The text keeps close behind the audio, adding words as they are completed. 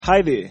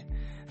Hi there.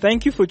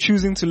 Thank you for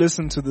choosing to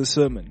listen to this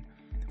sermon.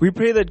 We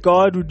pray that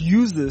God would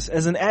use this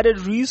as an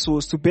added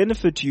resource to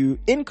benefit you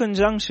in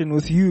conjunction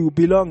with you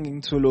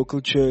belonging to a local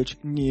church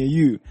near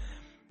you.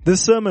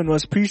 This sermon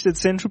was preached at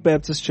Central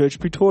Baptist Church,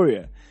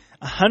 Pretoria.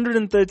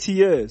 130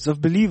 years of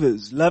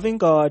believers loving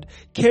God,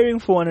 caring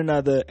for one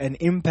another, and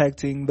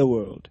impacting the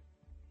world.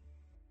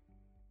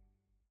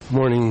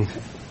 Morning,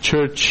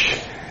 church.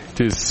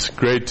 It is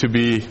great to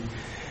be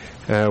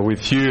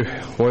with you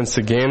once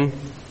again.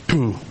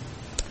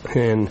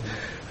 And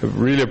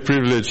really a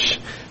privilege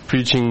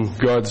preaching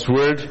God's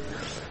Word.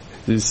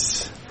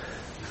 This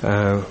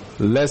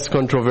less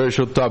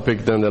controversial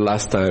topic than the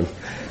last time.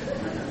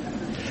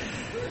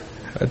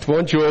 I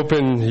want you to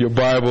open your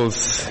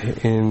Bibles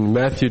in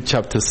Matthew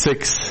chapter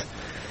 6.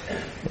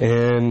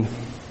 And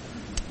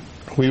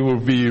we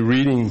will be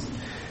reading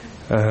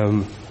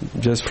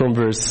just from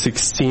verse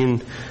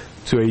 16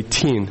 to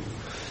 18.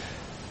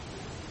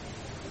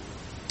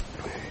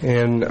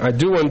 And I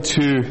do want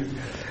to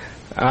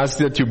ask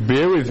that you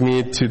bear with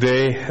me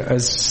today, that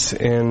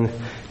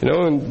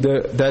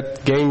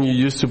game you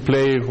used to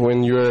play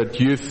when you were at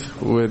youth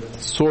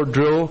with sword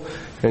drill,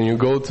 and you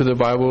go to the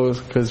Bible,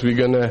 because we're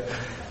gonna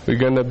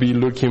be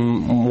looking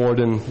more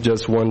than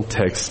just one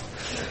text.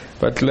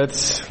 But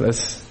let's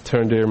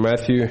turn there,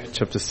 Matthew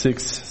chapter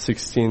 6,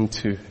 16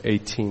 to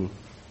 18.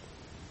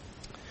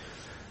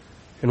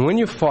 And when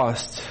you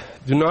fast,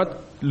 do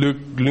not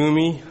look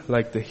gloomy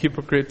like the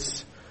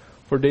hypocrites,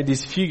 for they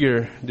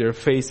disfigure their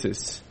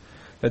faces,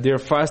 that their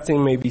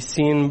fasting may be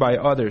seen by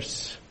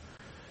others.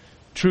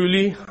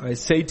 Truly, I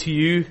say to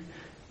you,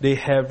 they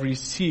have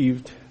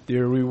received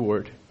their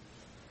reward.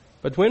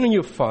 But when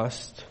you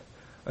fast,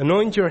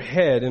 anoint your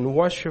head and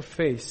wash your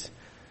face,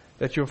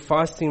 that your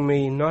fasting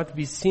may not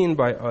be seen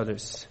by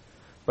others,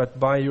 but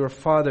by your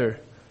Father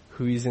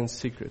who is in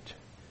secret.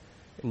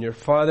 And your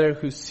Father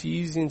who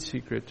sees in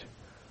secret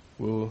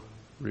will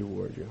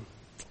reward you.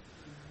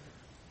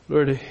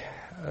 Lord,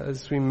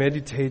 as we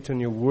meditate on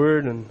your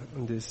word and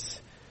on this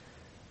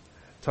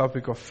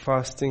topic of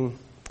fasting,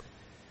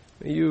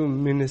 may you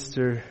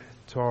minister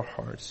to our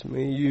hearts.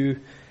 May you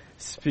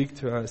speak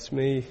to us.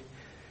 May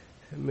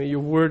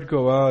your word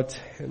go out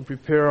and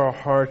prepare our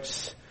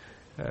hearts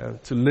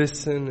to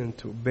listen and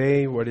to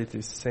obey what it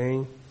is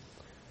saying.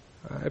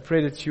 I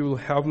pray that you will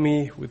help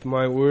me with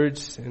my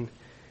words and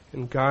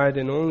guide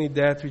and only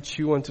that which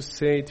you want to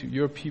say to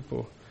your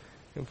people.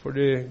 And for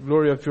the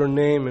glory of your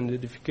name and the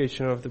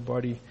edification of the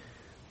body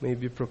may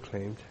be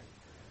proclaimed.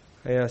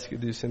 I ask you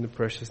this in the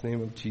precious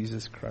name of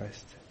Jesus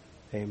Christ.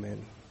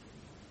 Amen.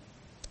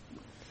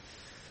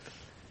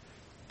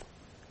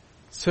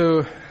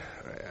 So,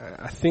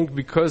 I think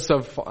because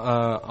of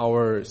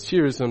our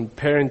series on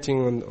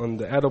parenting on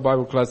the adult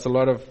Bible class, a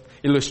lot of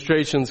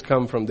illustrations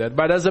come from that.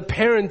 But as a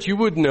parent, you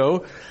would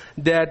know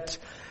that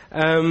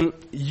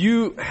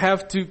you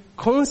have to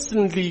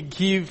constantly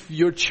give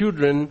your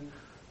children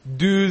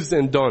do's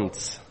and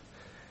don'ts.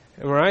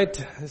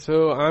 Right?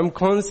 So I'm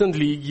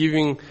constantly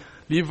giving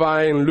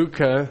Levi and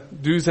Luca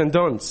do's and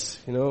don'ts.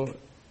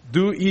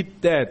 Do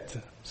eat that.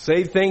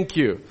 Say thank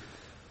you.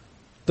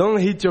 Don't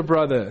hit your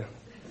brother.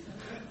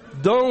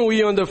 Don't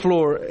wee on the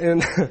floor.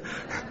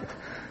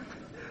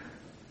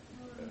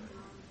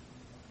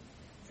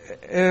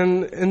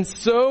 And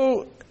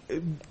so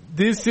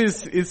this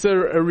is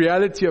a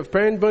reality of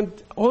parent,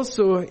 but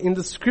also in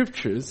the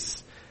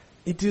scriptures,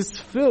 it is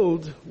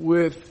filled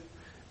with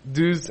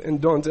do's and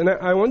don'ts. And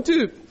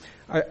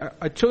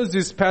I chose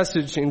this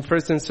passage in 1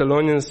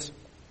 Thessalonians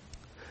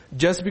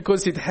just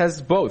because it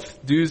has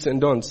both do's and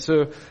don'ts.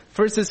 So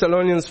 1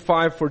 Thessalonians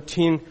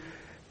 5:14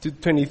 to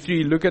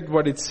 23, look at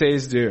what it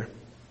says there.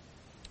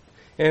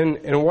 And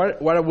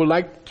what I would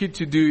like you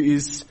to do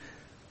is,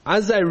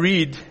 as I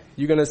read,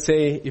 you're going to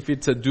say if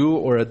it's a do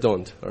or a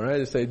don't. Alright?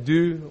 You say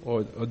do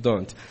or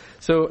don't.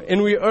 So,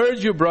 and we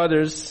urge you,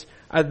 brothers,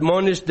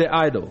 admonish the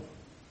idle.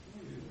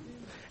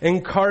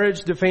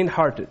 Encourage the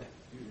faint-hearted.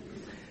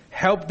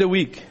 Help the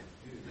weak.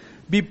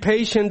 Be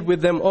patient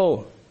with them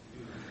all.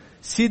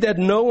 See that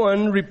no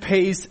one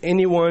repays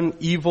anyone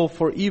evil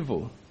for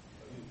evil.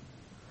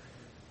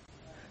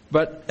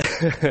 But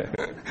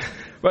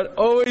but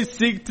always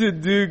seek to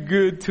do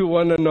good to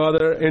one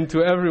another and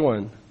to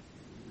everyone.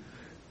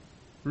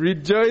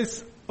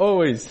 Rejoice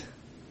always.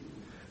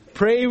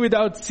 Pray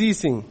without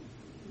ceasing.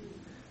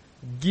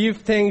 Give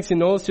thanks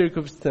in all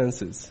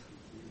circumstances.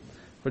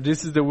 For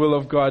this is the will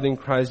of God in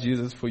Christ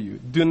Jesus for you.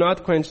 Do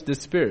not quench the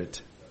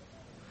spirit.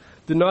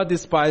 Do not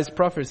despise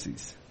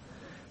prophecies,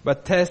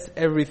 but test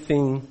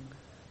everything.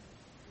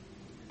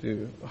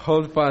 To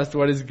hold fast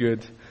what is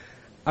good.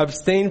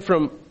 Abstain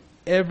from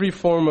every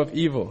form of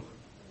evil.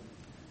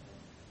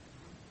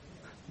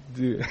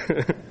 Do.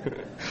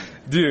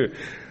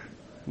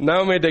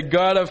 Now may the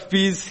God of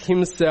peace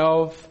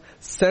himself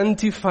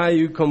sanctify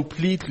you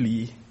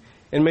completely,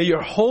 and may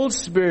your whole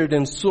spirit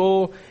and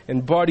soul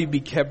and body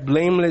be kept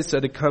blameless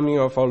at the coming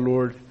of our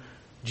Lord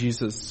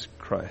Jesus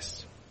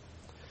Christ.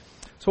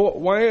 So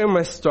why am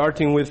I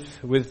starting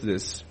with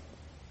this?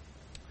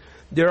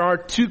 there are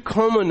two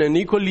common and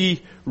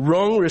equally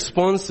wrong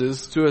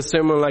responses to a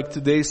sermon like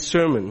today's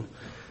sermon.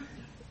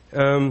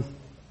 And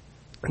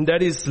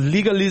that is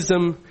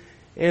legalism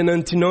and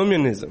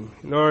antinomianism.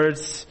 In other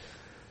words,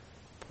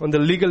 on the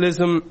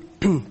legalism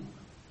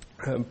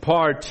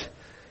part,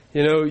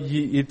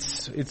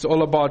 it's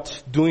all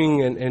about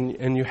doing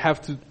and you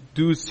have to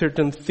do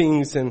certain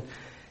things and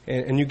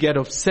you get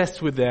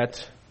obsessed with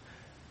that.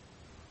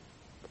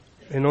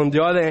 And on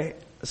the other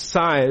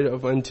side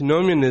of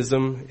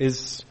antinomianism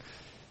is,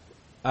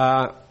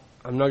 I'm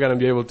not going to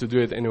be able to do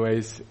it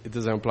anyways. It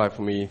doesn't apply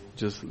for me.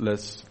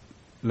 Let's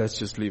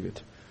just leave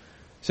it.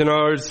 So in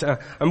other words,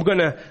 I'm going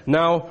to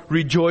now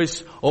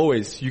rejoice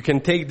always. You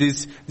can take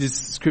this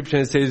scripture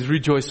and say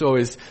rejoice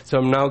always. So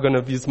I'm now going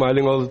to be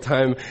smiling all the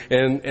time.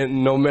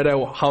 And no matter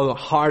how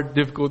hard,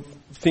 difficult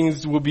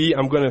things will be,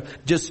 I'm going to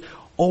just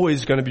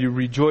always going to be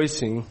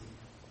rejoicing.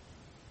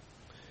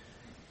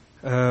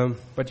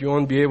 But you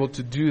won't be able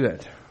to do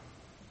that.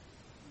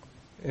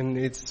 And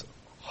its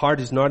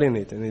heart is not in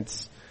it. And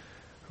it's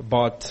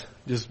about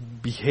just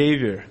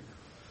behavior.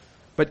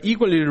 But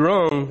equally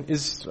wrong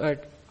is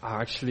like,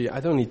 actually, I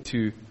don't need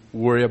to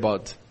worry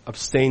about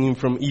abstaining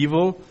from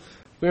evil.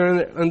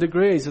 We're under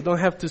grace. I don't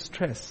have to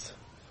stress.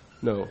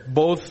 No,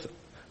 both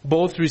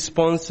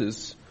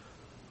responses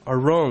are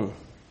wrong.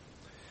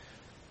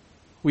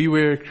 We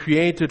were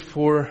created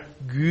for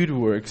good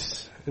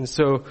works. And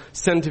so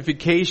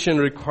sanctification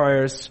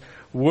requires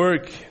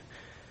work.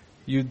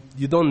 You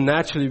don't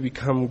naturally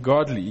become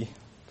godly.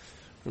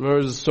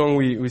 Remember the song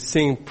we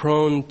sing,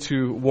 Prone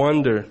to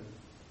Wander.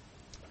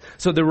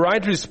 So the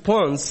right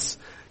response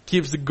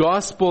keeps the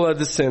gospel at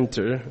the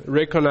center,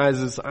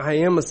 recognizes I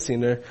am a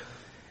sinner,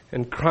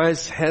 and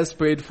Christ has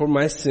paid for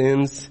my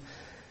sins,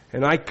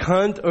 and I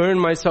can't earn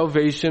my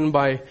salvation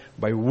by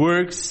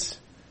works.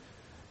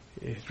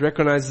 It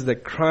recognizes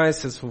that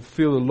Christ has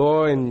fulfilled the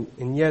law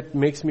and yet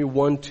makes me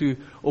want to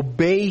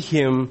obey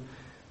Him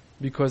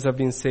because I've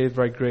been saved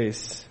by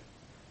grace.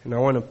 And I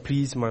want to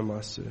please my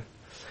Master.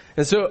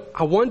 And so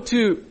I want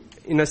to,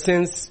 in a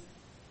sense,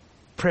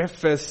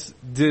 preface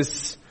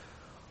this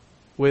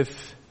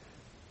with,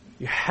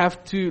 you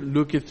have to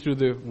look it through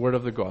the word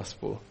of the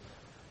gospel.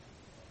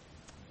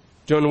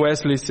 John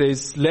Wesley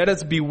says, let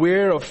us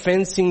beware of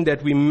fancying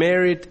that we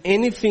merit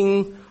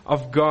anything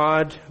of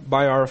God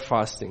by our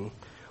fasting.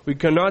 We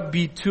cannot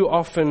be too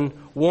often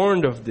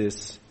warned of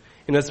this,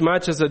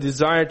 inasmuch as a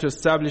desire to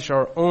establish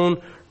our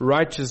own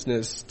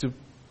righteousness, to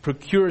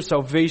procure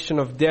salvation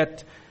of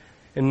debt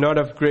and not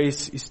of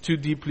grace, is too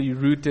deeply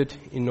rooted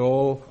in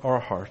all our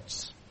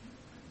hearts.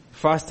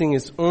 Fasting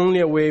is only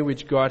a way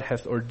which God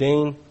hath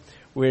ordained,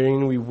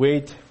 wherein we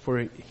wait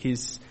for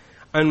His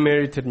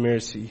unmerited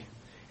mercy,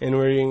 and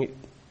wherein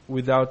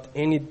without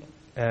any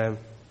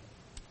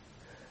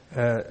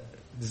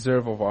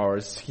deserve of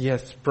ours, He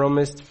has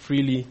promised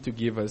freely to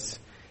give us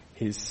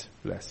His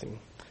blessing.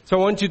 So I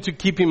want you to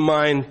keep in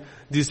mind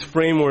this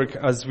framework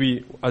as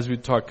we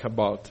talk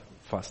about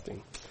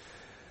fasting.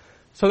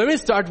 So let me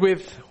start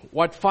with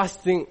what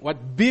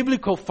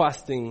biblical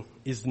fasting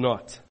is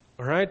not.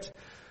 All right?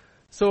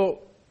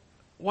 So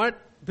what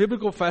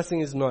biblical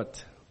fasting is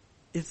not?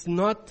 It's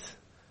not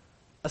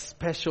a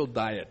special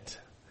diet.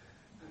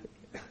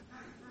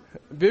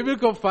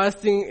 Biblical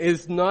fasting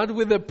is not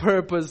with the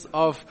purpose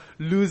of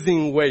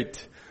losing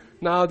weight.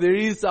 Now there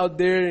is out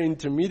there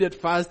intermediate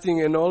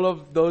fasting and all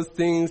of those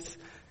things,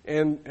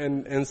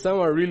 and some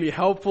are really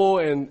helpful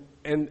and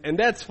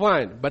that's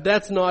fine, but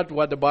that's not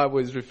what the Bible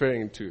is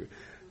referring to.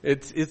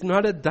 It's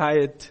not a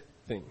diet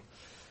thing.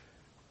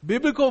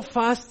 Biblical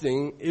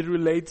fasting, it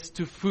relates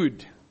to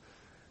food.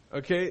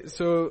 Okay,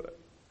 so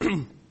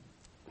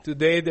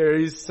today there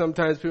is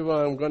sometimes people,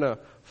 I'm going to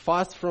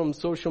fast from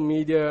social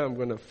media, I'm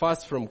going to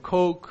fast from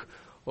Coke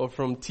or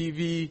from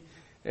TV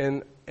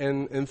and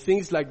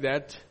things like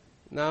that.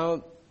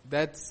 Now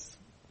that's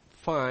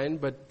fine,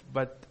 but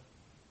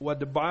what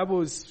the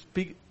Bible is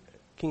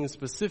speaking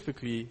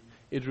specifically,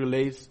 it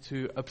relates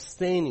to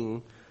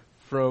abstaining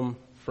from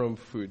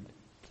food.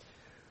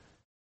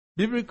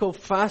 Biblical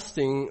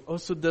fasting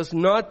also does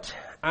not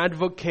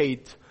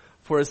advocate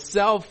for a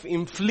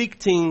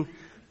self-inflicting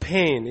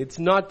pain. It's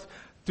not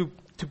to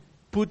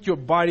put your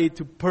body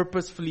to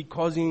purposefully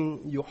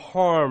causing you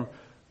harm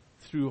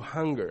through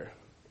hunger.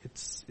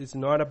 It's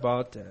not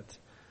about that.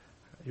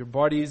 Your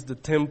body is the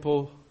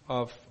temple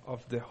of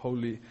the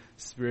Holy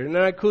Spirit. And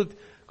I could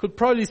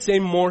probably say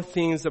more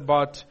things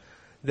about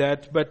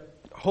that, but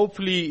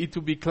hopefully it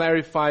will be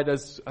clarified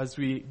as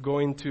we go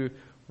into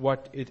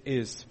what it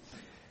is.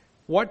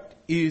 What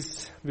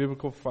is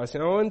biblical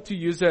fasting? I want to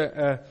use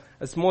a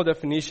small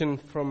definition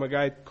from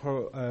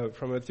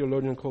from a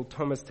theologian called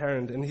Thomas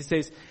Tarrant. And he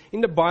says,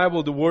 in the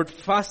Bible, the word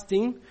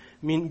fasting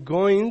means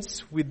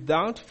goings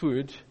without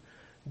food,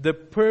 the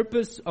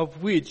purpose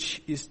of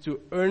which is to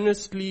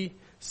earnestly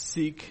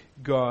seek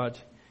God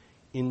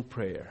in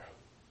prayer.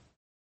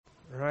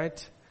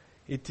 Right?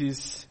 It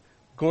is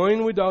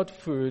going without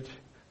food,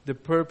 the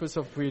purpose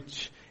of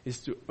which is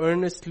to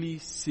earnestly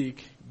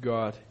seek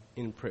God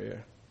in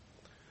prayer.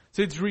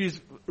 So it's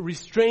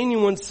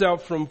restraining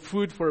oneself from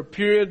food for a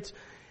period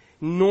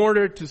in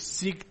order to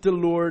seek the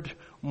Lord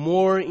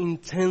more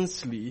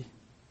intensely,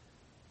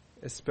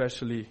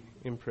 especially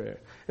in prayer.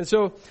 And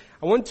so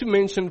I want to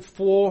mention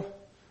four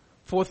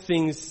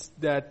things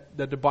that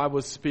the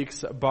Bible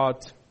speaks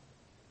about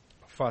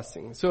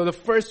fasting. So the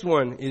first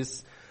one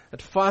is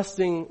that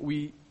fasting,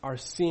 we are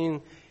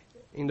seeing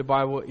in the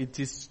Bible, it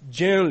is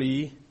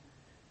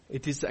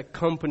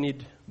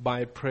accompanied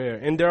by prayer.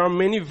 And there are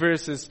many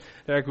verses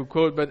that I could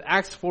quote, but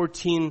Acts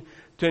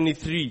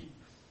 14:23,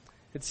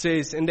 it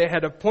says, "And they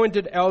had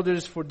appointed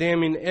elders for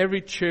them in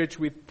every church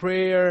with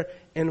prayer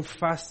and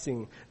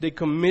fasting. They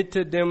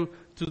committed them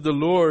to the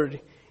Lord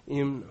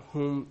in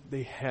whom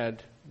they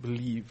had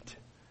believed."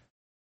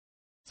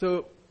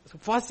 So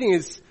fasting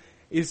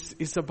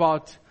is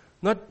about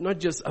not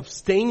just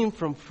abstaining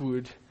from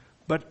food,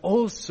 but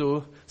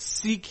also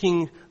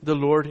seeking the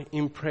Lord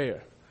in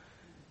prayer.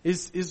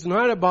 It's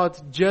not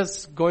about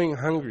just going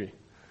hungry.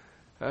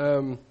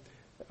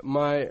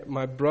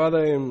 My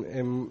brother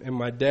and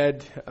my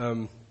dad,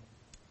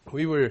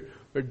 we were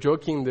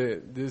joking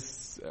that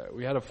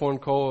we had a phone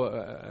call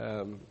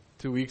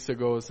 2 weeks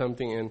ago or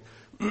something,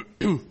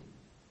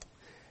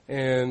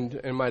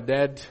 and my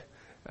dad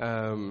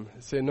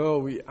said,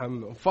 "No,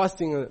 I'm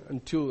fasting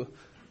until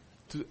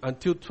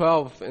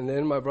 12, and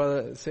then my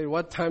brother said,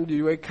 "What time do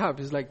you wake up?"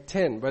 It's like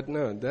 10, but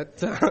no,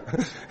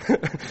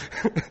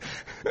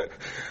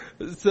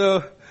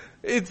 so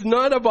it's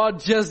not about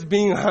just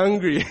being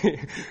hungry.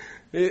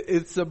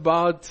 It's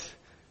about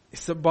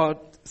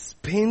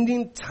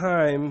spending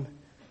time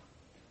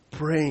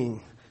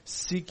praying,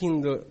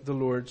 seeking the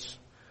Lord's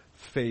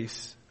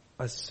face,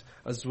 as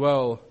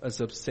well as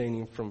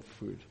abstaining from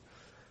food.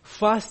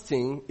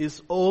 Fasting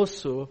is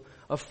also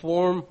a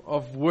form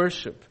of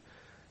worship.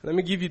 Let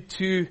me give you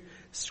two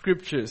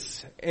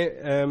scriptures.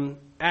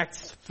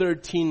 Acts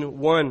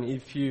 13:1.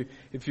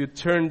 If you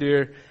turn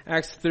there,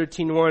 Acts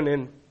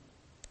 13:1,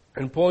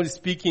 and Paul is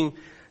speaking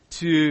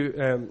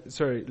to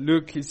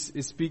Luke is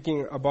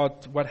speaking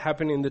about what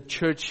happened in the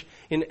church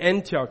in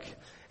Antioch,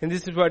 and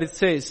this is what it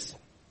says: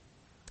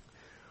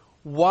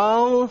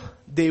 "While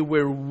they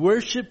were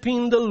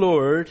worshiping the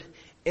Lord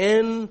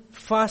and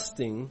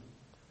fasting,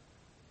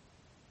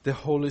 the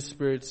Holy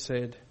Spirit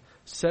said,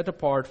 'Set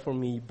apart for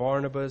me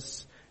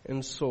Barnabas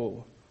and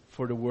Saul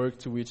for the work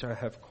to which I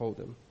have called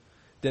them.'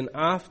 Then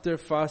after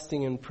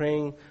fasting and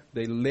praying,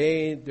 they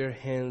laid their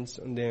hands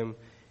on them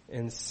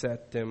and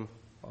set them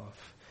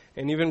off."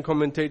 And even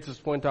commentators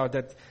point out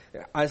that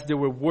as they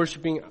were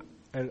worshiping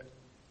and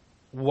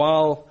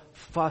while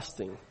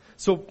fasting.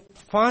 So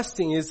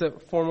fasting is a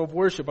form of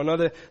worship.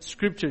 Another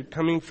scripture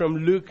coming from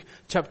Luke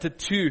chapter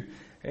 2,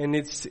 and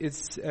it's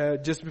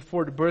just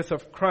before the birth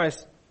of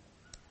Christ.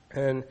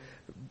 And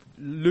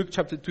Luke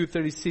chapter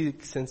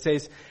 2:36, and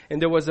says,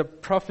 "And there was a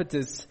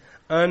prophetess,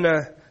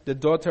 Anna, the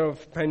daughter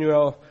of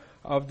Penuel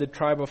of the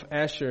tribe of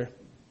Asher.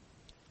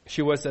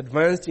 She was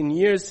advanced in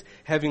years,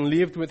 having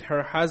lived with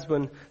her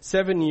husband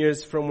 7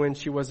 years from when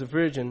she was a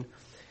virgin,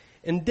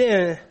 and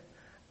then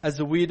as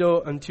a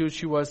widow until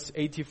she was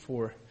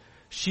 84.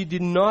 She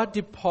did not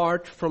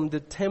depart from the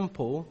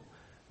temple,"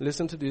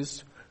 listen to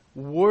this,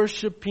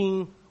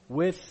 "worshiping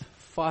with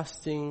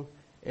fasting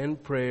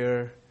and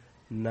prayer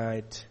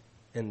night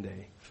and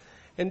day."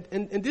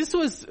 And this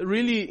was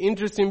really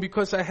interesting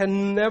because I had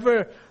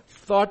never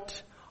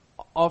thought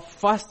of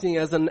fasting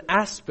as an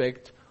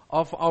aspect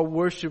of our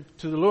worship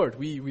to the Lord.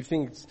 We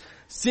think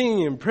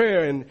singing and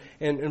prayer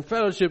and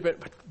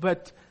fellowship,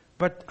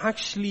 but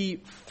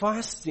actually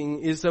fasting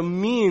is a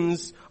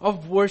means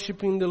of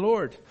worshiping the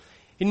Lord.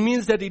 It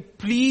means that it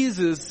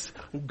pleases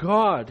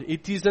God.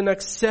 It is an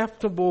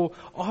acceptable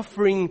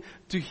offering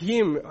to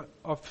Him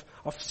of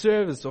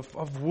service,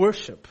 of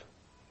worship.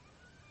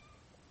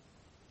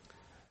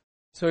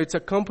 So it's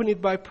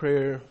accompanied by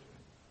prayer.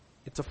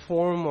 It's a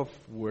form of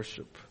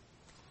worship.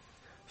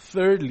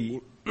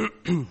 Thirdly,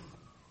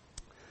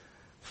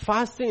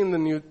 fasting in the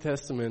New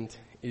Testament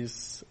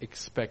is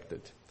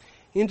expected.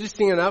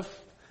 Interesting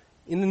enough,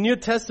 in the New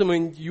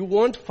Testament, you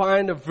won't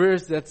find a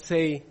verse that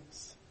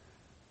says,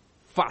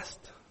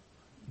 fast,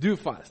 do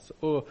fast,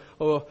 or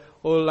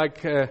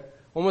like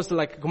almost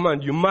like a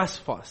command, you must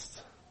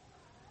fast.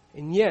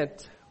 And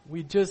yet,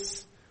 we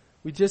just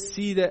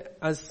see that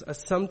as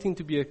something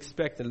to be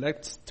expected.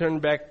 Let's turn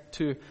back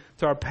to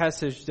our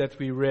passage that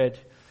we read.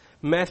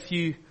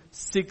 Matthew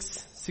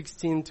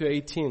 6:16 to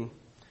 18.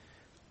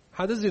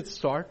 How does it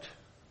start?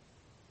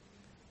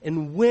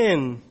 And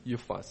when you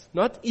fast.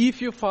 Not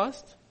if you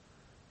fast.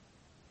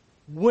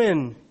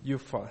 When you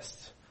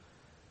fast.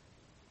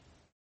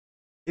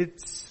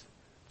 It's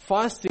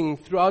fasting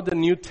throughout the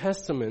New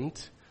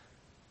Testament.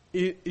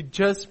 It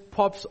just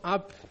pops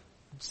up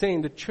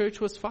saying the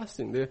church was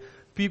fasting. The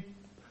people,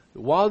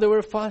 while they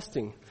were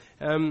fasting.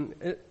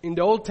 In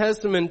the Old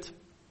Testament,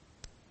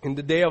 in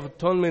the Day of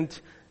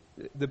Atonement,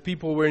 the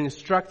people were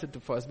instructed to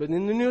fast. But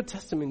in the New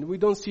Testament, we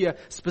don't see a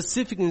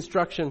specific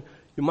instruction,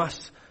 you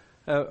must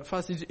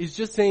fast. It's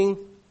just saying,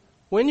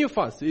 when you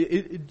fast,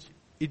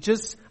 it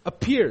just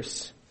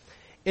appears.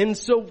 And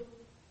so,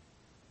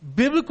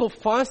 biblical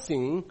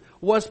fasting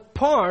was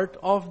part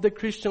of the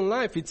Christian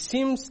life. It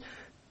seems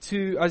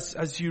to,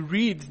 as you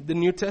read the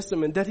New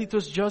Testament, that it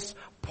was just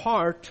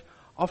part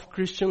of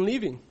Christian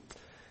living.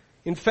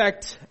 In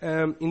fact,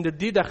 in the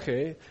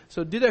Didache,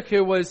 so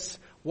Didache was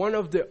one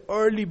of the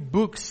early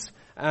books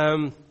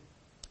of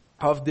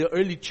the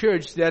early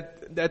church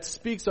that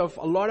speaks of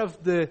a lot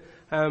of the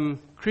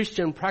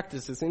Christian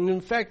practices. And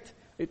in fact,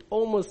 it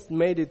almost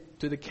made it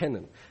to the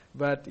canon,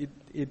 but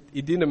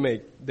it didn't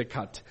make the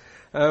cut.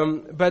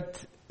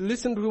 But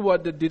listen to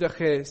what the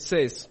Didache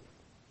says.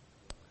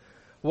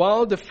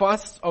 While the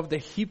fasts of the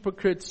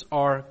hypocrites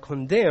are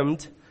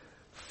condemned,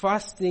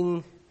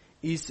 fasting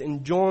is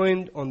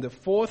enjoined on the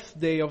 4th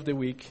day of the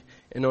week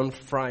and on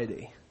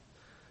Friday,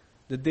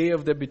 the day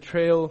of the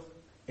betrayal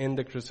and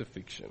the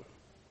crucifixion.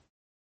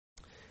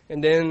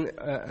 And then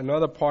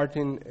another part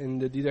in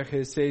the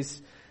Didache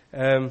says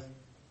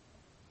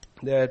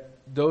that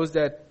those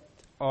that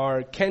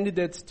are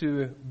candidates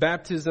to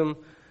baptism,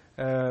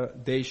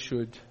 they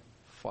should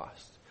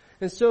fast.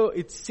 And so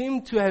it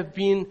seemed to have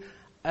been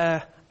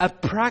a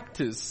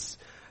practice,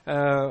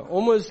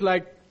 almost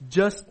like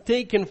just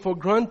taken for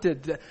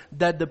granted,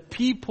 that the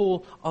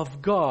people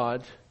of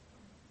God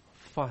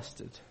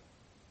fasted.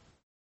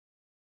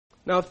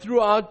 Now,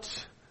 throughout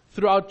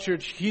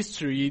church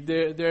history,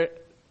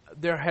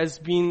 there has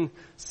been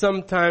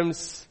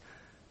sometimes,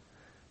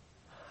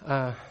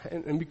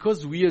 and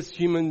because we as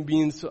human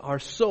beings are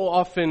so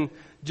often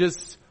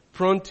just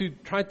prone to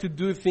try to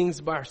do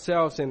things by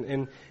ourselves,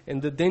 and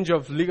the danger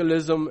of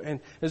legalism,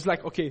 and it's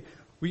like, okay,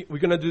 we're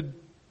gonna do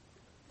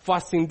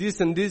fasting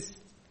this and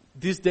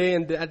this day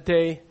and that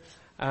day.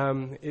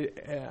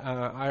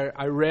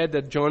 I read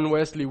that John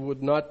Wesley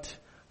would not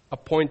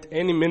appoint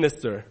any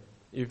minister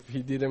if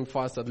he didn't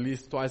fast at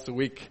least twice a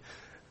week.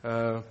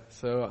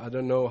 So I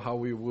don't know how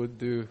we would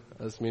do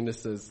as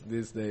ministers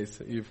these days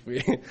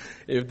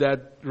if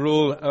that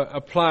rule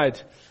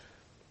applied.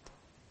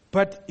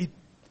 But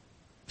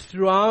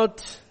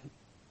throughout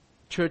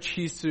church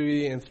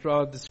history and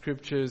throughout the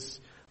scriptures,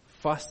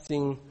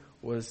 fasting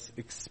was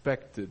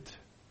expected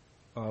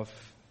of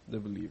the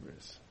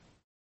believers.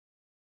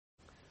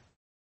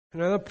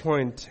 Another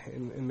point,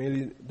 and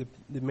maybe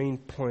the main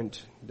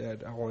point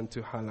that I want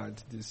to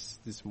highlight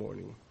this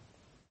morning,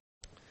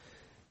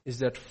 is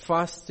that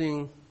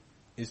fasting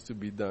is to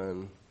be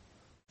done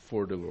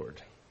for the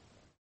Lord.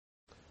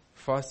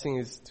 Fasting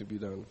is to be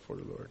done for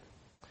the Lord.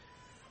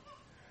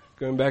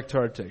 Going back to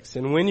our text.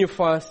 And when you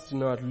fast, do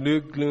not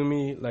look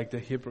gloomy like the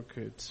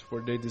hypocrites,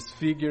 for they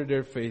disfigure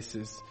their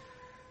faces,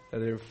 that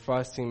their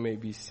fasting may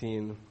be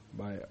seen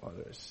by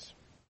others.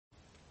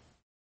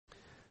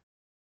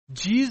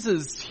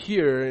 Jesus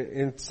here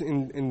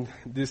in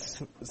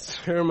this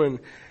sermon,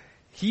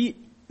 he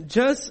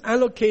just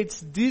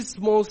allocates this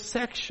small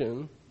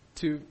section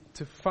to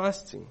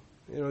fasting.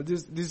 You know,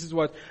 this is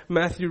what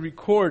Matthew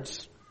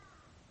records.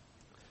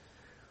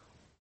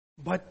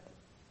 But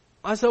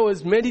as I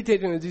was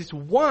meditating on this,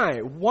 why?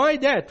 Why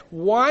that?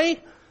 Why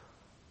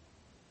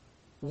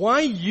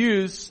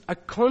use a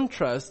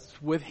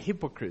contrast with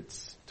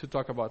hypocrites to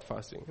talk about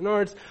fasting? In other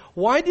words,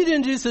 why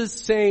didn't Jesus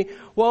say,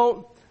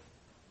 well,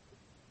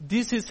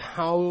 this is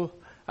how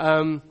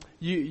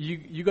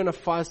you're gonna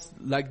fast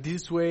like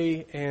this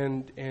way,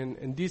 and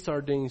these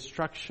are the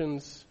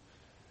instructions.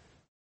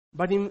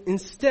 But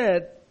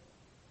instead,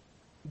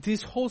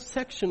 this whole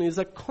section is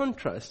a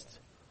contrast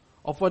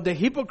of what the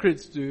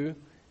hypocrites do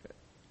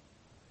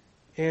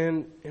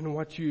and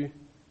what you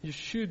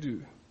should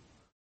do.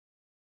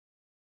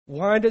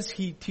 Why does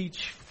he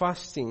teach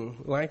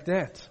fasting like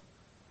that?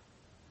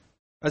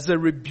 As a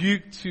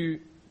rebuke to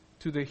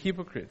the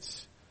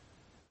hypocrites.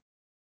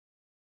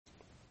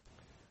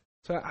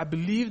 So I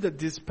believe that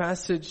this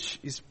passage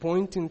is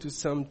pointing to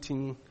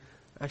something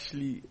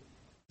actually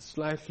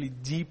slightly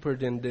deeper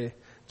than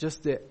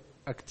just the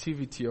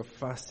activity of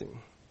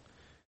fasting.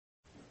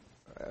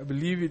 I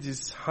believe it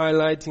is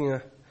highlighting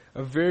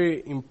a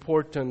very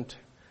important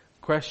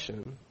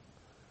question.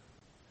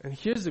 And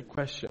here's the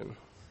question.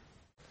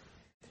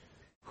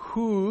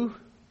 Who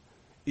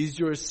is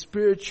your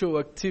spiritual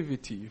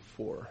activity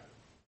for?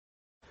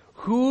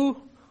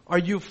 Who are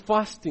you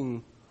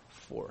fasting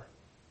for?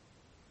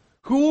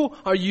 Who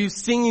are you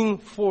singing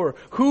for?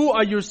 Who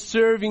are you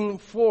serving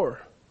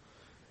for?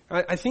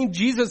 I think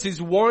Jesus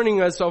is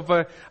warning us of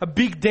a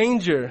big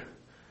danger.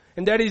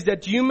 And that is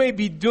that you may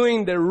be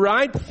doing the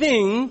right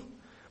thing,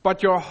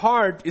 but your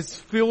heart is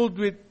filled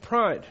with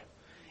pride.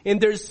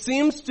 And there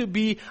seems to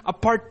be a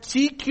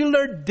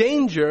particular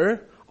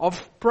danger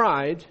of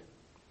pride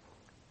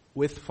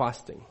with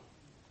fasting.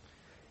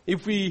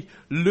 If we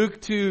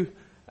look to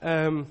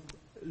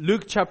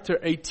Luke chapter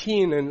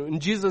 18,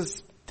 and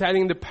Jesus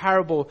telling the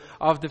parable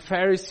of the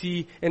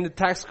Pharisee and the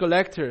tax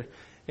collector,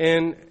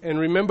 and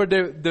remember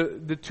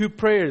the two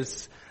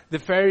prayers. The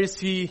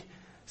Pharisee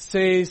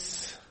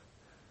says,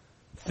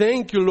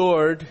 "Thank you,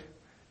 Lord,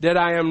 that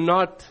I am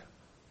not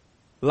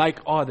like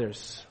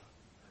others."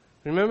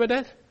 Remember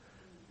that?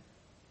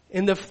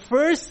 And the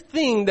first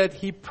thing that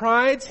he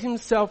prides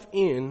himself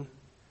in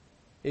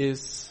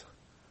is,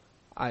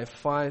 I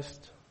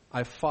fast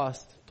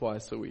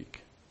twice a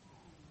week.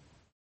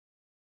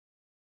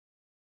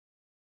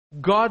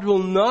 God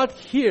will not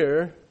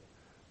hear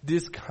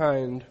this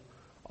kind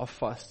of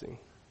fasting.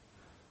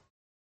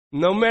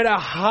 No matter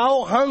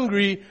how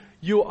hungry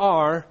you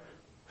are,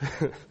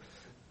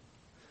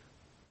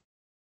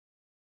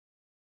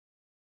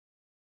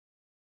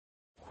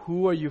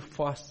 who are you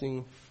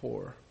fasting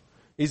for?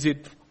 Is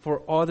it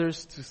for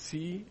others to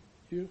see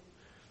you?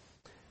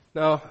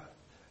 Now,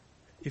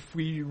 if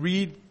we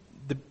read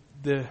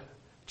the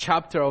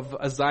chapter of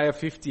Isaiah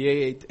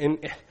 58,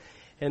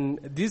 and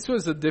this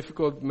was a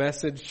difficult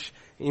message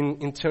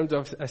in terms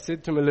of, I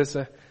said to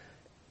Melissa,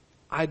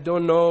 I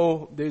don't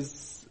know,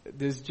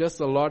 there's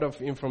just a lot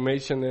of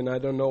information and I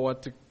don't know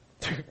what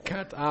to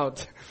cut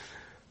out.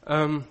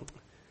 And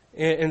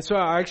so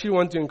I actually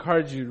want to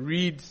encourage you,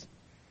 read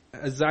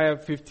Isaiah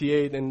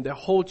 58, and the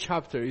whole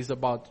chapter is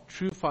about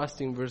true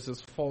fasting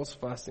versus false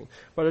fasting.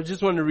 But I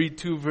just want to read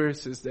 2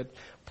 verses that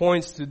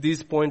points to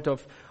this point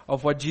of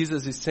what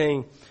Jesus is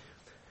saying.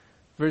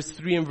 Verse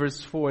 3 and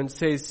verse 4, and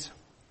says,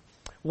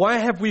 why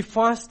have we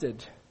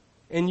fasted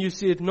and you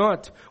see it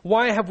not?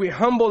 Why have we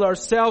humbled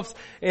ourselves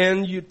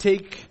and you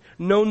take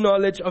no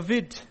knowledge of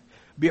it?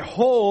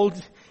 Behold,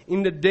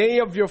 in the day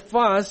of your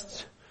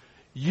fast,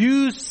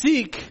 you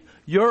seek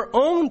your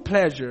own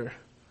pleasure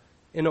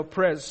and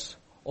oppress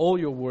all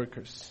your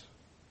workers.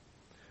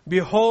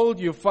 Behold,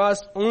 you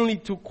fast only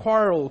to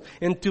quarrel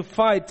and to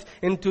fight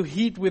and to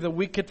hit with a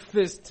wicked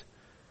fist.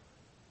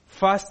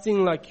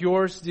 Fasting like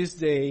yours this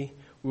day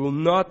will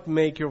not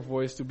make your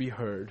voice to be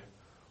heard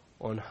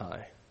on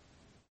high.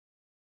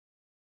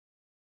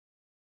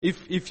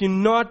 If you're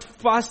not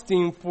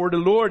fasting for the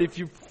Lord, if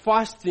you're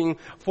fasting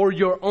for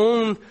your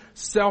own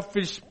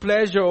selfish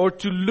pleasure or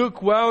to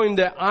look well in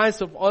the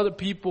eyes of other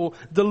people,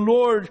 the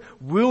Lord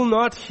will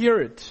not hear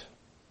it.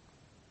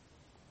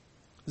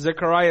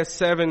 Zechariah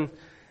 7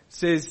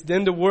 says,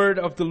 then the word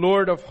of the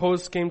Lord of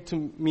hosts came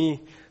to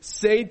me.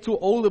 Say to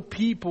all the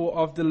people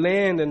of the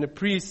land and the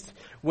priests,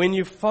 when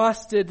you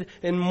fasted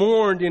and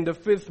mourned in the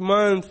 5th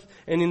month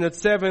and in the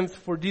 7th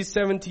for these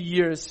 70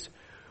 years,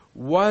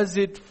 was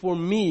it for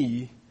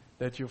me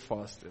that you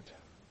fasted?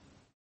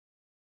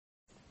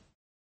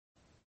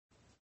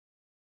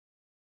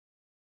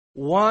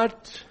 Who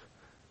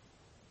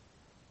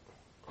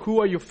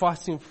are you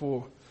fasting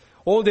for?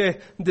 All the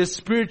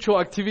spiritual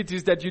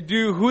activities that you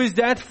do, who is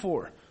that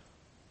for?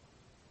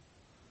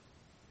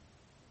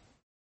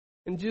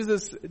 And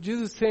Jesus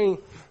saying,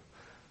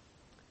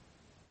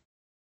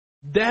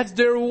 that's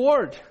their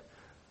reward.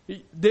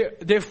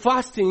 They're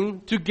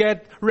fasting to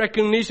get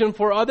recognition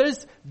for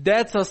others.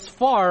 That's as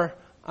far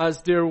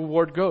as their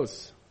reward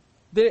goes.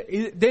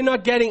 They're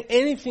not getting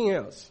anything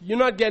else. You're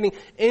not getting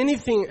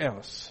anything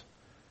else.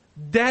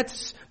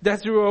 That's the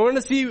reward.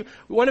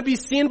 Want to be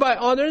seen by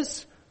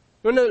others?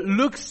 Want to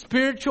look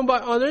spiritual by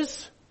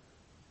others?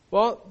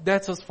 Well,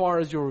 that's as far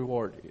as your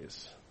reward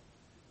is.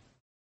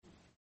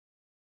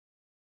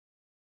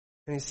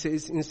 And he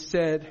says,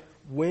 instead,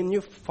 when you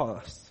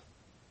fast,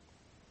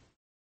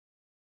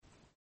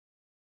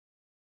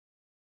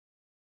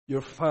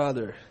 your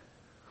Father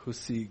who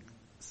sees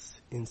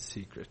in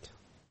secret.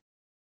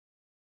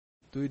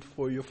 Do it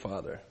for your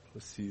Father who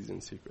sees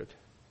in secret.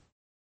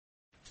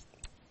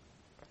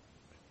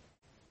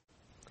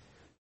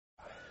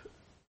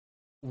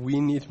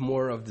 We need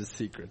more of the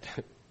secret,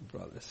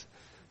 brothers.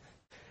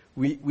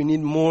 We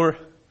need more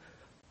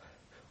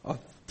of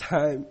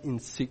time in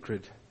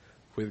secret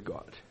with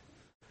God.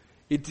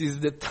 It is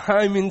the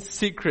time in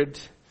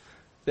secret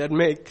that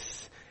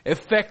makes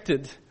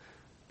affected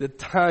the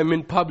time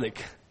in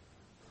public.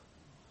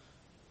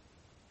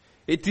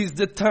 It is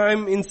the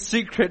time in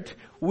secret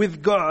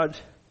with God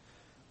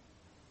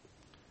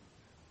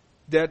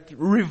that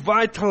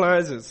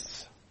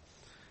revitalizes.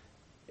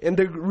 And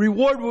the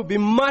reward will be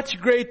much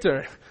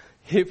greater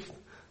if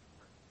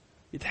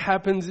it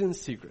happens in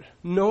secret.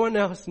 No one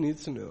else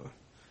needs to know.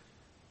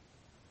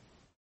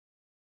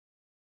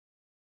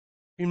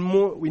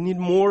 We need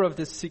more of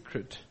the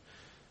secret.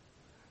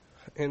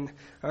 And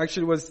I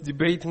actually was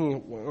debating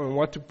on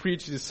what to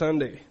preach this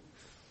Sunday.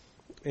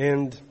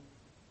 And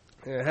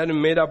I hadn't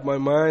made up my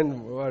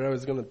mind what I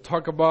was going to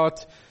talk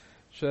about.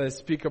 Should I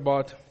speak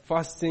about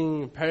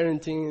fasting,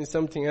 parenting,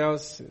 something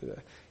else?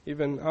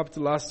 Even up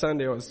to last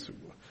Sunday, I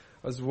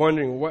was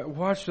wondering,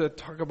 what should I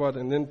talk about?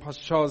 And then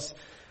Pastor Charles,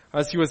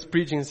 as he was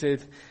preaching,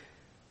 said,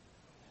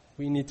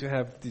 we need to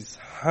have this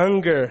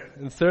hunger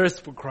and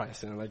thirst for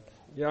Christ. And I'm like,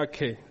 yeah,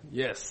 okay,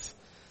 yes.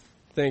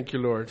 Thank you,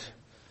 Lord.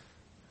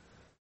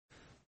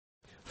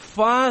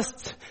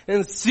 Fast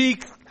and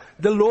seek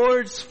the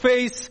Lord's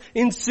face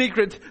in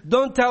secret.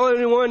 Don't tell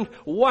anyone,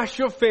 wash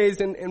your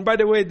face. And by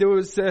the way, there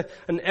was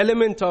an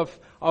element of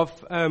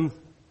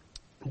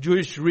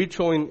Jewish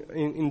ritual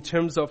in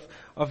terms of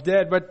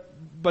that.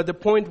 But the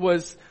point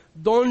was,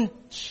 don't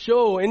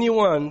show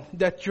anyone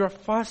that you're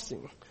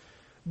fasting.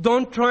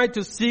 Don't try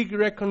to seek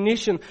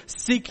recognition.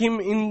 Seek Him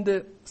in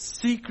the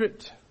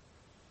secret.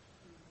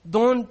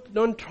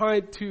 Don't try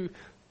to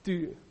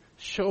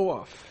show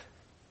off.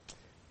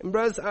 And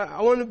brothers,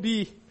 I want to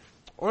be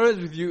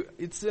honest with you,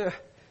 it's a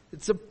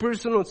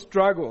personal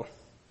struggle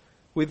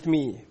with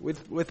me,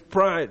 with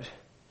pride.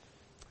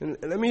 And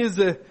let me use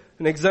an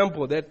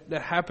example that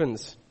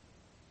happens.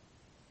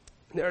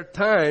 There are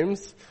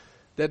times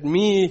that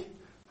me,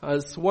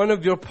 as one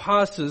of your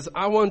pastors,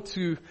 I want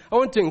to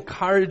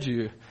encourage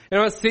you. And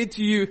I say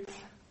to you,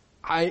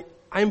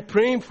 I'm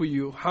praying for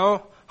you.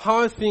 How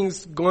are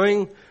things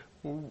going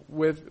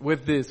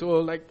with this?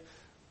 Or like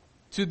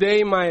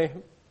today in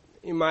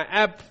my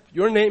app,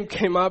 your name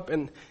came up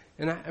and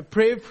I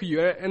prayed for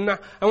you. And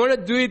I want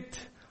to do it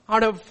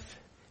out of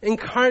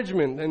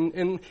encouragement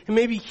and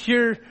maybe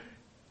hear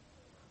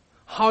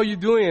how you're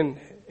doing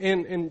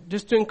and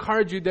just to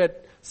encourage you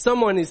that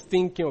someone is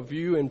thinking of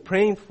you and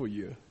praying for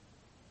you.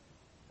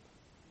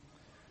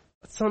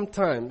 But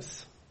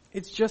sometimes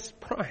it's just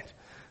pride.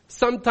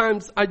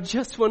 Sometimes I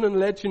just want to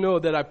let you know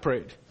that I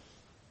prayed.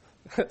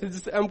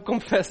 I'm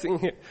confessing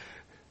here.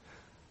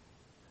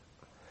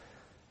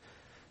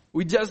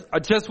 I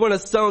just want to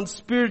sound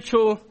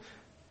spiritual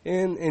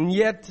and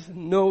yet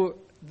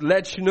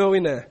let you know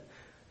in a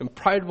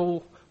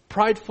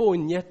prideful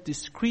and yet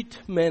discreet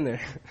manner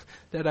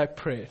that I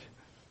prayed.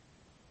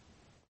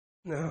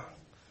 No.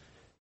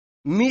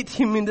 Meet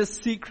him in the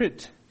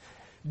secret.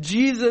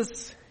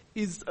 Jesus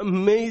is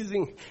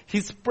amazing.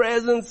 His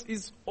presence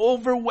is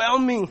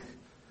overwhelming.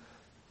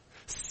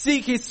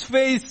 Seek his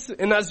face,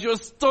 and as your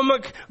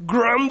stomach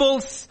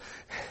grumbles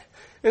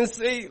and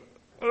say,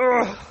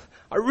 "Ugh,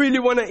 I really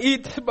want to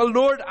eat, but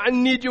Lord, I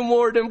need you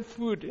more than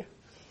food.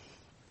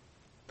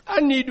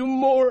 I need you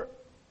more.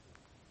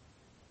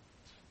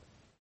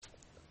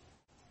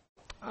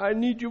 I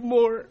need you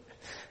more.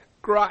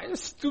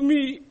 Christ to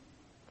me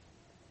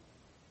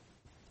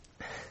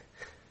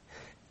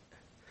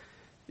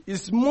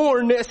is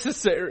more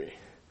necessary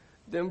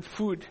than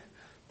food,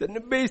 than the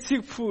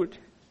basic food."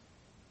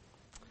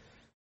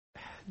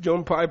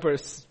 John Piper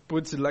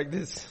puts it like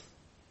this: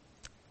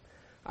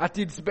 at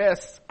its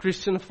best,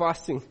 Christian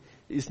fasting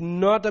is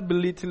not a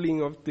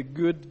belittling of the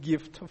good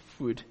gift of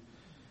food.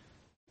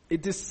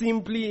 It is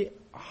simply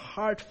a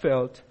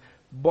heartfelt,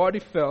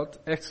 body-felt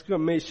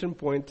exclamation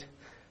point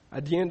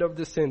at the end of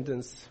the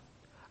sentence.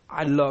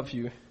 I love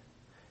you.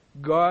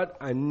 God,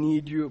 I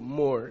need you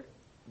more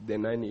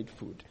than I need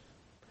food.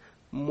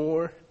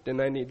 More than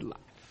I need life.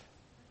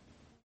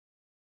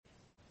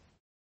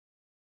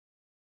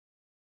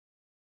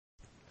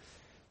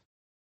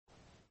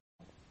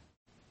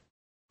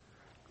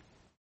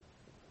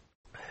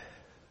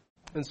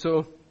 And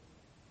so,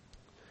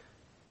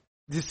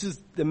 this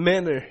is the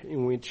manner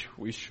in which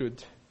we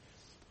should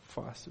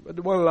fast. But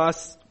one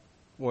last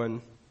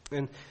one,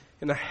 and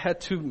I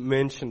had to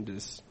mention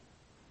this.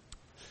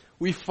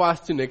 We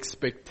fast in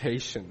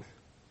expectation.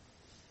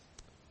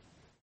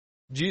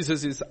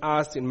 Jesus is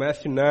asked in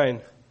Matthew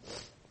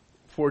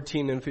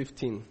 9:14 and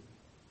 15.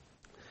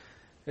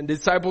 And the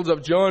disciples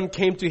of John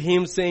came to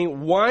him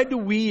saying, "Why do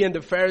we and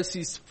the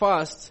Pharisees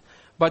fast,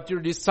 but your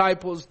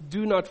disciples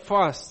do not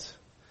fast?"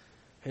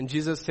 And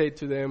Jesus said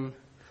to them,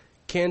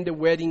 "Can the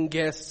wedding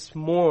guests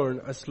mourn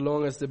as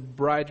long as the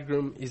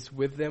bridegroom is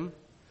with them?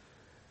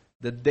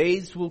 The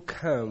days will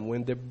come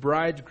when the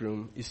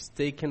bridegroom is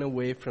taken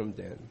away from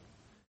them,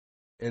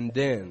 and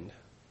then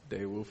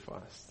they will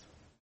fast."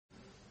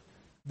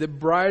 The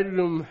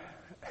bridegroom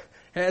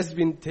has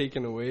been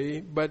taken away,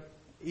 but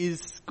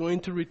is going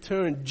to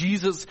return.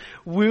 Jesus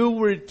will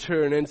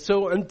return. And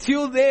so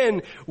until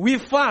then, we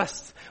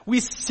fast.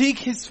 We seek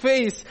his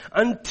face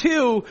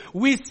until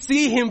we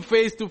see him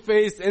face to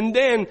face. And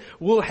then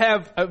we'll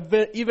have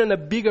even a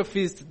bigger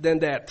feast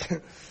than that.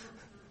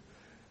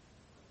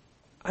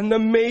 An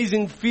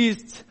amazing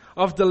feast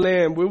of the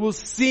Lamb. We will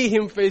see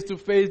him face to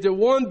face. There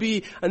won't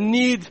be a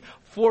need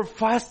for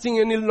fasting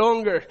any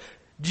longer.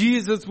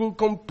 Jesus will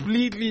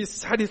completely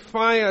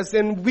satisfy us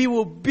and we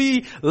will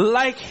be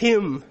like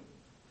him.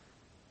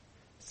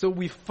 So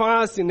we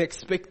fast in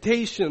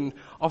expectation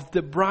of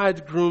the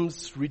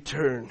bridegroom's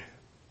return.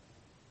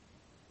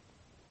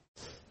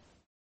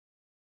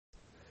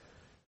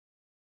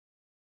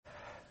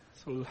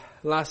 So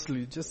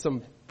lastly, just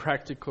some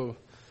practical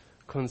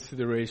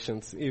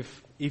considerations.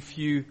 If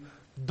you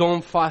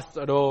don't fast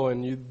at all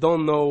and you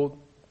don't know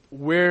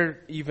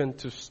where even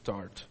to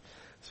start.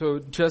 So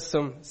just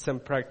some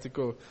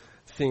practical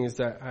things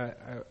that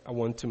I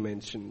want to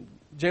mention.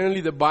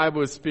 Generally the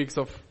Bible speaks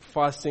of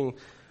fasting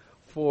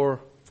for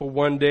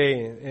one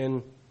day,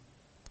 and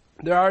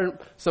there are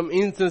some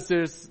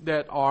instances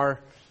that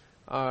are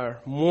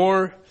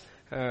more,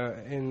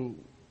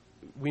 and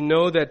we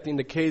know that in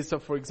the case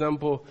of, for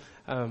example,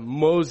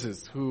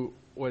 Moses, who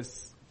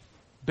was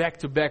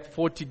back-to-back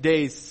 40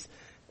 days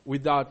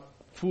without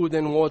food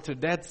and water,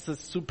 that's a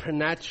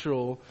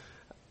supernatural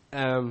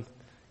God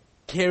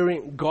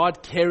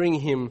carrying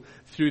him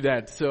through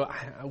that. So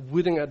I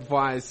wouldn't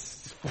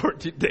advise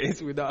 40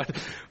 days without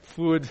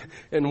food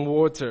and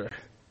water.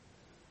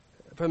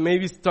 But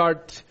maybe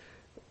start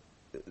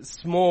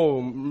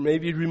small,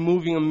 maybe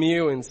removing a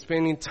meal and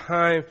spending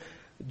time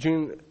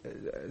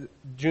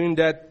during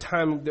that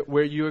time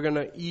where you're going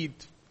to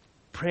eat,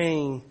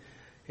 praying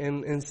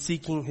and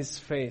seeking his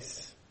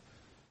face.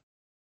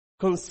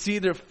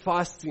 consider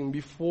fasting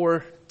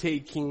before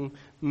taking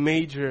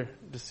major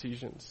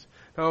decisions.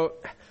 Now,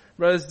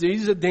 brothers, there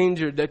is a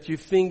danger that you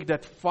think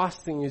that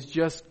fasting is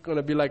just going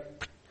to be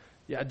like,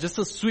 just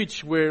a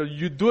switch where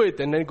you do it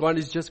and then God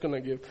is just going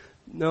to give.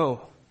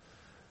 No.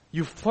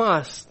 You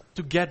fast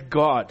to get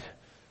God.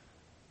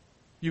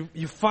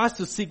 You fast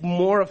to seek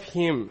more of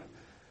Him.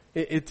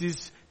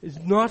 It's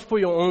not for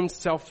your own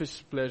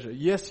selfish pleasure.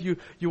 Yes, you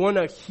want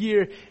to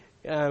hear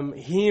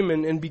Him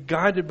and be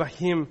guided by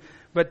Him,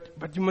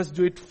 but you must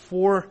do it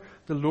for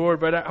the Lord.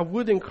 But I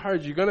would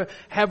encourage you, you're going to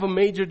have a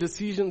major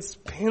decision,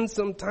 spend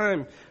some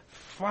time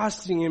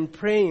fasting and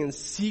praying and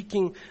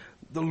seeking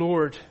the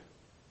Lord.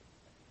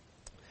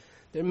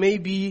 There may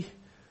be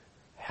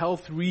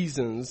health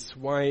reasons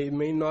why it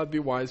may not be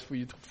wise for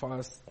you to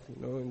fast,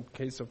 in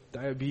case of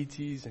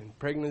diabetes and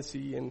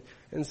pregnancy, and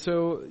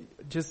so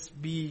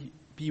just be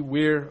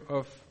aware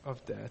of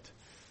that.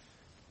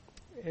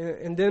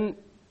 And then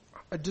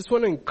I just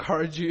want to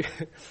encourage you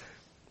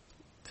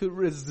to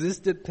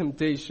resist the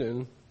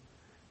temptation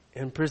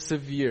and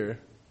persevere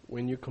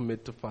when you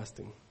commit to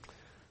fasting.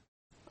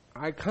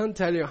 I can't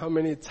tell you how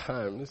many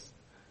times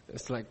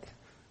it's like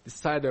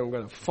decided I'm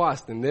going to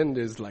fast, and then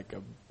there's like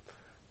a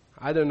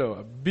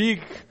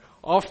big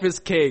office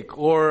cake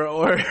or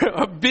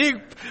a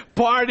big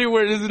party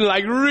where there's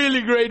like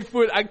really great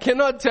food. I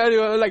cannot tell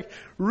you, like,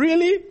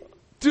 really?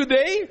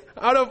 Today?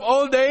 Out of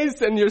all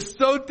days? And you're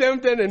so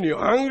tempted and you're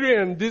hungry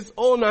and this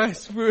all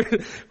nice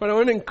food. But I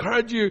want to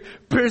encourage you,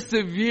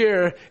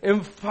 persevere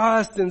and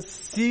fast and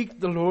seek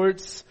the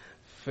Lord's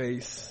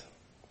face.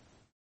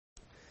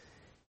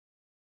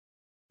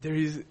 There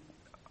is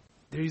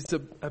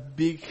a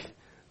big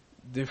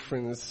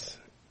difference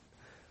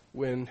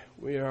when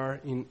we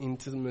are in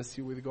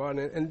intimacy with God,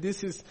 and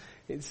this is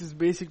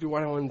basically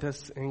what I want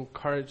us to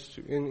encourage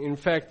to. In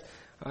fact,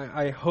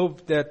 I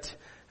hope that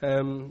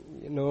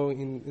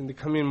in the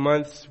coming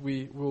months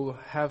we will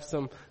have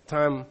some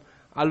time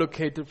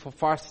allocated for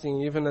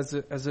fasting, even as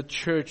a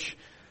church.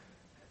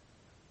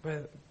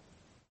 But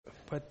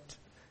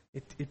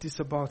it is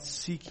about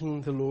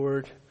seeking the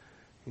Lord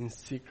in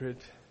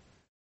secret.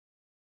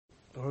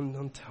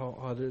 Don't tell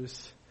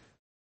others,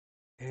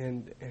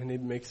 and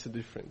it makes a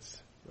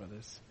difference,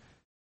 brothers.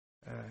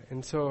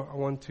 And so I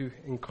want to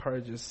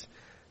encourage us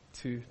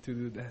to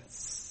do that.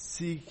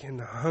 Seek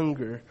and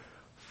hunger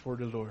for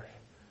the Lord.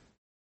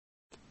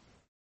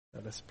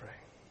 Let us pray.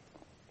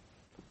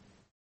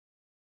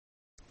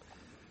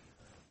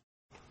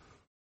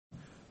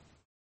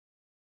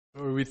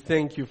 Lord, we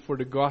thank you for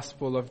the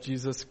gospel of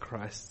Jesus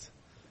Christ.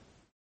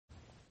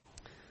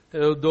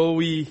 And although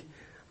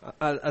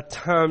at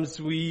times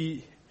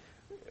we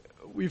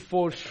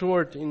fall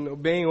short in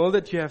obeying all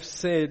that you have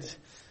said,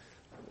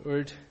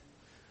 Lord,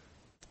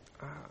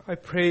 I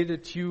pray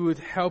that you would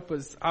help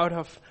us out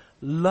of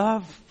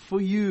love for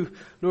you,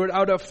 Lord,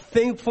 out of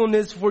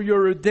thankfulness for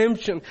your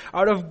redemption,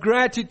 out of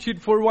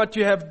gratitude for what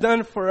you have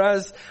done for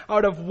us,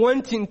 out of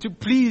wanting to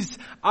please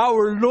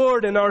our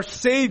Lord and our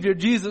Savior,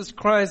 Jesus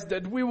Christ,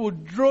 that we will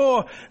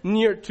draw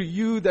near to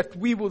you, that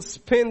we will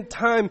spend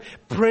time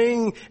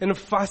praying and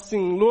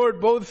fasting,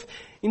 Lord, both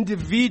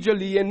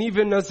individually and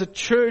even as a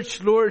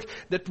church, Lord,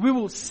 that we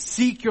will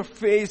seek your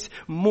face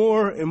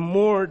more and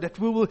more, that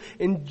we will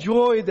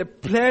enjoy the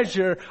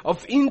pleasure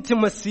of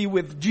intimacy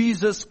with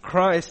Jesus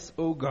Christ,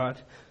 oh God.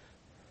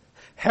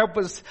 Help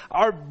us.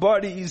 Our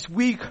body is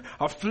weak.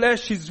 Our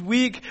flesh is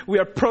weak. We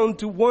are prone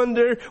to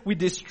wander. We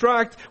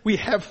distract. We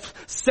have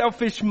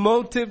selfish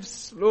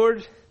motives,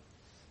 Lord.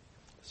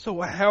 So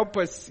help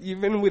us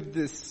even with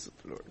this,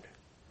 Lord.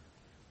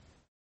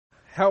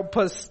 Help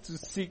us to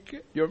seek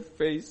your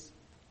face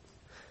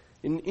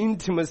in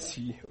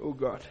intimacy, oh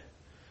God.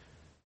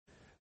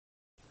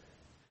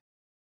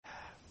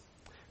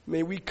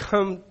 May we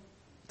come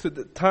to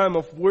the time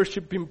of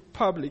worship in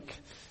public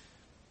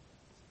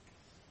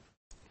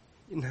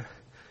in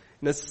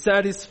a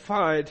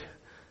satisfied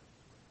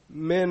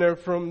manner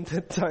from the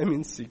time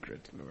in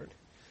secret, Lord.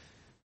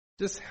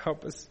 Just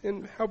help us,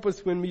 and help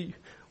us when we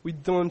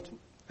don't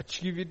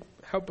achieve it.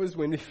 Help us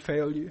when we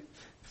fail you.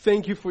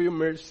 Thank you for your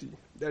mercy.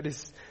 That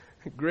is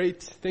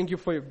great. Thank you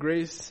for your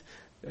grace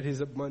that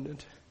is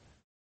abundant.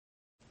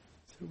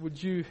 So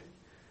would you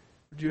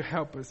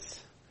help us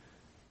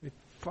with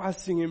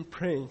fasting and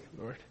praying,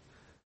 Lord?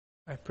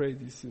 I pray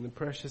this in the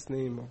precious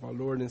name of our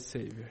Lord and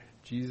Savior,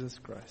 Jesus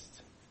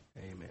Christ.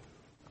 Amen.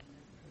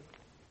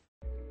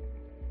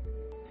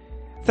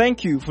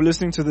 Thank you for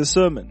listening to this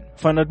sermon.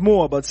 Find out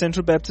more about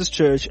Central Baptist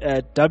Church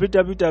at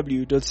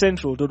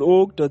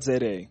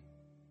www.central.org.za.